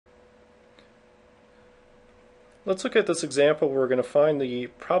Let's look at this example where we're going to find the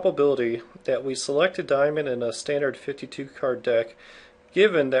probability that we select a diamond in a standard 52 card deck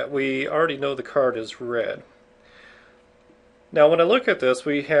given that we already know the card is red. Now when I look at this,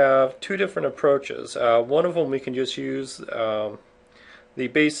 we have two different approaches. One of them we can just use the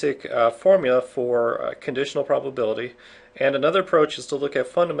basic formula for conditional probability, and another approach is to look at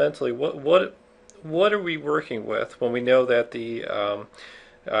fundamentally what are we working with when we know that the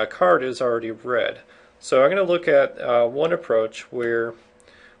card is already red. So I'm going to look at one approach where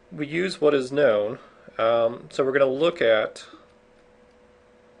we use what is known. So we're going to look at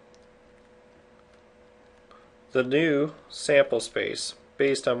the new sample space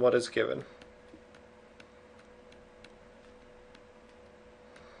based on what is given.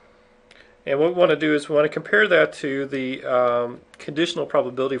 And what we want to do is we want to compare that to the conditional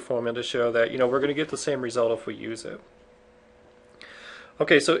probability formula to show that we're going to get the same result if we use it.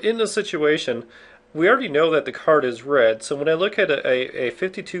 Okay, so in this situation, we already know that the card is red. So when I look at a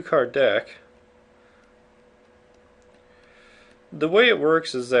 52 card deck, the way it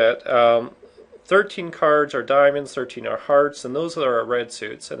works is that 13 cards are diamonds, 13 are hearts, and those are our red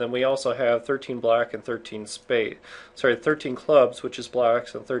suits. And then we also have 13 black and 13 clubs, which is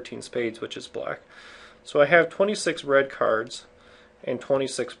blacks, and 13 spades, which is black. So I have 26 red cards and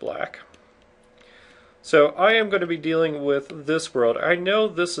 26 black. So I am going to be dealing with this world. I know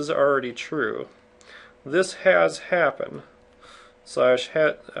this is already true. This has happened. Let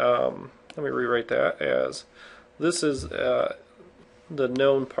me rewrite that as this is the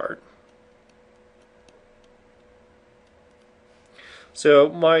known part. So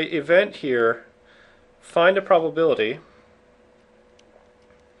my event here, find a probability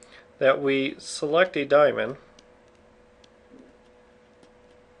that we select a diamond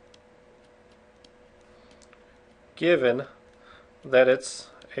given that it's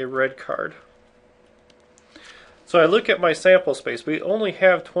a red card. So I look at my sample space. We only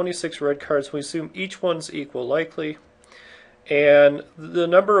have 26 red cards. We assume each one's equal likely. And the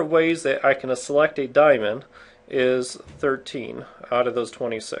number of ways that I can select a diamond is 13 out of those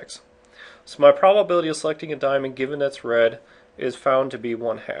 26. So my probability of selecting a diamond given that's red is found to be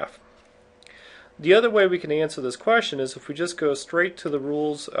 1/2. The other way we can answer this question is if we just go straight to the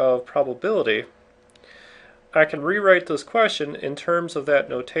rules of probability. I can rewrite this question in terms of that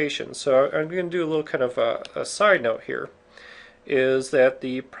notation. So I'm going to do a little kind of a side note here, is that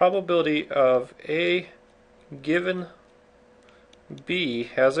the probability of A given B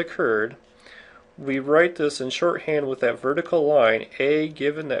has occurred. We write this in shorthand with that vertical line, A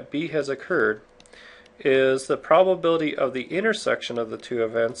given that B has occurred, is the probability of the intersection of the two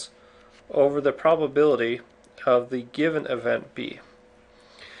events over the probability of the given event B.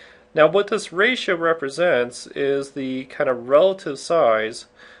 Now what this ratio represents is the kind of relative size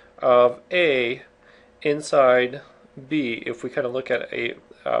of A inside B if we kind of look at a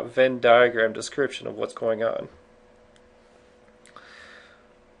Venn diagram description of what's going on.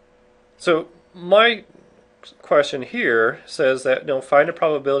 So my question here says that find a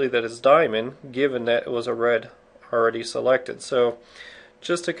probability that is diamond given that it was a red already selected. So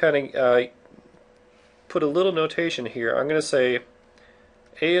just to kind of put a little notation here, I'm going to say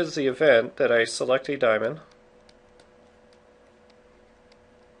A is the event that I select a diamond,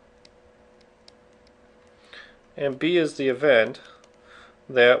 and B is the event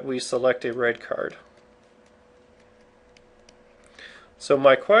that we select a red card. So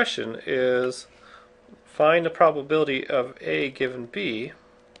my question is find the probability of A given B.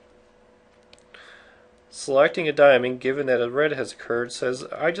 Selecting a diamond given that a red has occurred says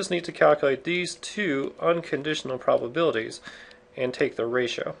I just need to calculate these two unconditional probabilities and take the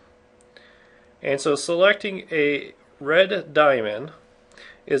ratio. And so selecting a red diamond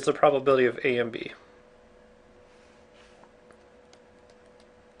is the probability of A and B.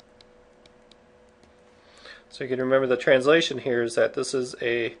 So you can remember the translation here is that this is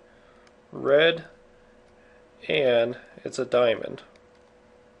a red and it's a diamond.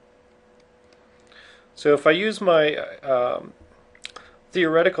 So if I use my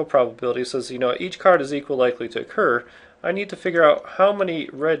theoretical probability, it says each card is equal likely to occur, I need to figure out how many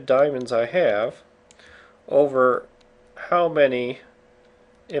red diamonds I have over how many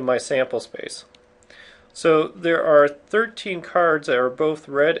in my sample space. So there are 13 cards that are both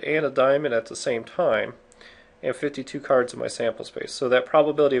red and a diamond at the same time, and 52 cards in my sample space. So that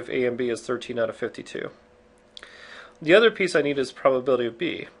probability of A and B is 13 out of 52. The other piece I need is probability of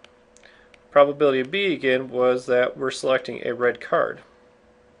B. Probability of B again was that we're selecting a red card.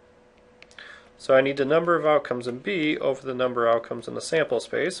 So I need the number of outcomes in B over the number of outcomes in the sample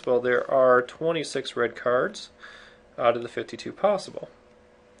space. Well, there are 26 red cards out of the 52 possible.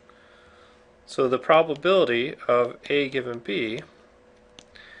 So the probability of A given B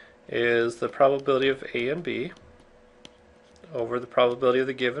is the probability of A and B over the probability of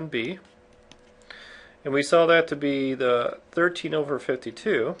the given B. And we saw that to be the 13 over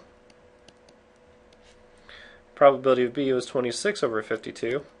 52. Probability of B was 26 over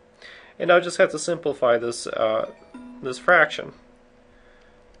 52. And I just have to simplify this, this fraction.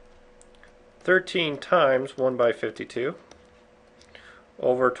 13 times 1 by 52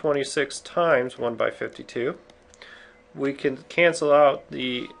 over 26 times 1 by 52. We can cancel out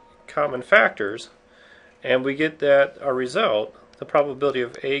the common factors, and we get that our result, the probability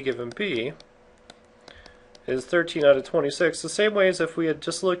of A given B, is 13 out of 26, the same way as if we had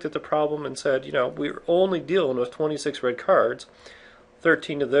just looked at the problem and said, you know, we're only dealing with 26 red cards,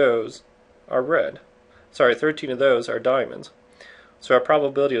 13 of those are red. Sorry, 13 of those are diamonds. So our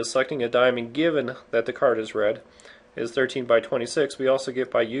probability of selecting a diamond given that the card is red is 13 by 26. We also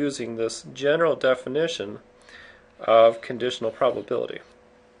get by using this general definition of conditional probability.